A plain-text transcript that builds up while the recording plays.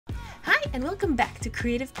and welcome back to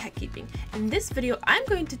Creative Pet Keeping. In this video, I'm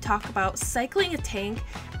going to talk about cycling a tank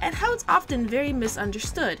and how it's often very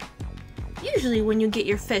misunderstood. Usually when you get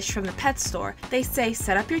your fish from the pet store, they say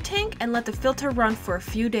set up your tank and let the filter run for a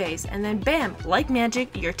few days, and then bam, like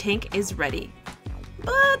magic, your tank is ready.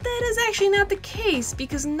 But that is actually not the case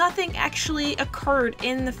because nothing actually occurred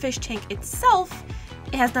in the fish tank itself.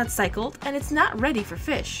 It has not cycled and it's not ready for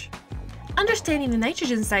fish. Understanding the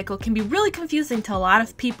nitrogen cycle can be really confusing to a lot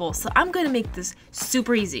of people, so I'm going to make this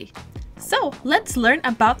super easy. So let's learn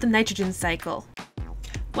about the nitrogen cycle.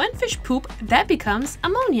 When fish poop, that becomes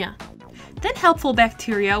ammonia. Then helpful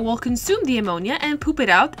bacteria will consume the ammonia and poop it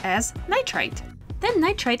out as nitrite. Then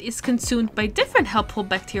nitrite is consumed by different helpful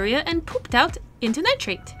bacteria and pooped out into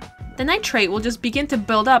nitrate. The nitrate will just begin to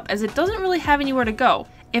build up as it doesn't really have anywhere to go.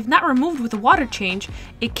 If not removed with a water change,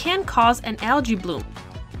 it can cause an algae bloom.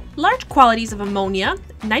 Large quantities of ammonia,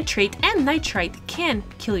 nitrate, and nitrite can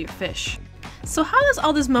kill your fish. So how does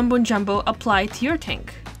all this mumbo jumbo apply to your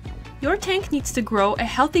tank? Your tank needs to grow a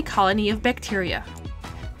healthy colony of bacteria.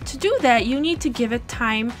 To do that, you need to give it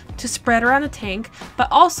time to spread around the tank, but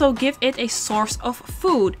also give it a source of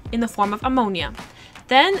food in the form of ammonia.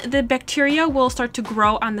 Then the bacteria will start to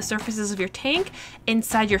grow on the surfaces of your tank,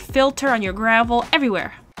 inside your filter, on your gravel,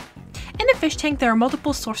 everywhere. In a fish tank, there are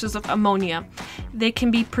multiple sources of ammonia. They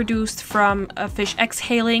can be produced from a fish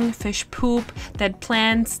exhaling, fish poop, dead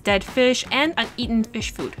plants, dead fish, and uneaten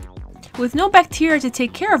fish food. With no bacteria to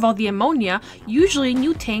take care of all the ammonia, usually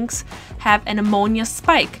new tanks have an ammonia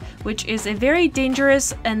spike, which is a very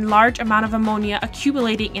dangerous and large amount of ammonia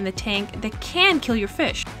accumulating in the tank that can kill your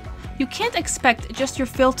fish. You can't expect just your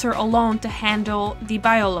filter alone to handle the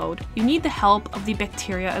bioload. You need the help of the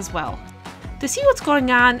bacteria as well. To see what's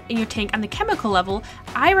going on in your tank on the chemical level,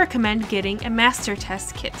 I recommend getting a master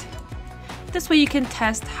test kit. This way you can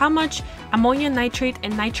test how much ammonia, nitrate,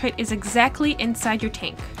 and nitrite is exactly inside your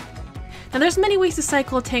tank. Now there's many ways to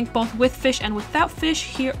cycle a tank both with fish and without fish.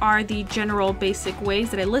 Here are the general basic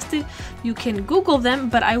ways that I listed. You can Google them,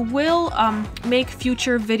 but I will make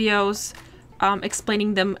future videos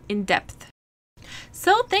explaining them in depth.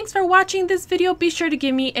 So thanks for watching this video. Be sure to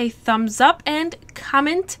give me a thumbs up and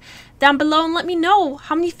comment down below and let me know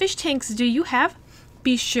how many fish tanks do you have.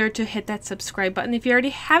 Be sure to hit that subscribe button if you already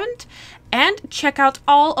haven't, and check out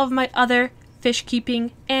all of my other fish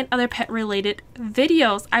keeping and other pet related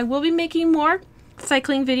videos. I will be making more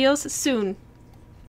cycling videos soon.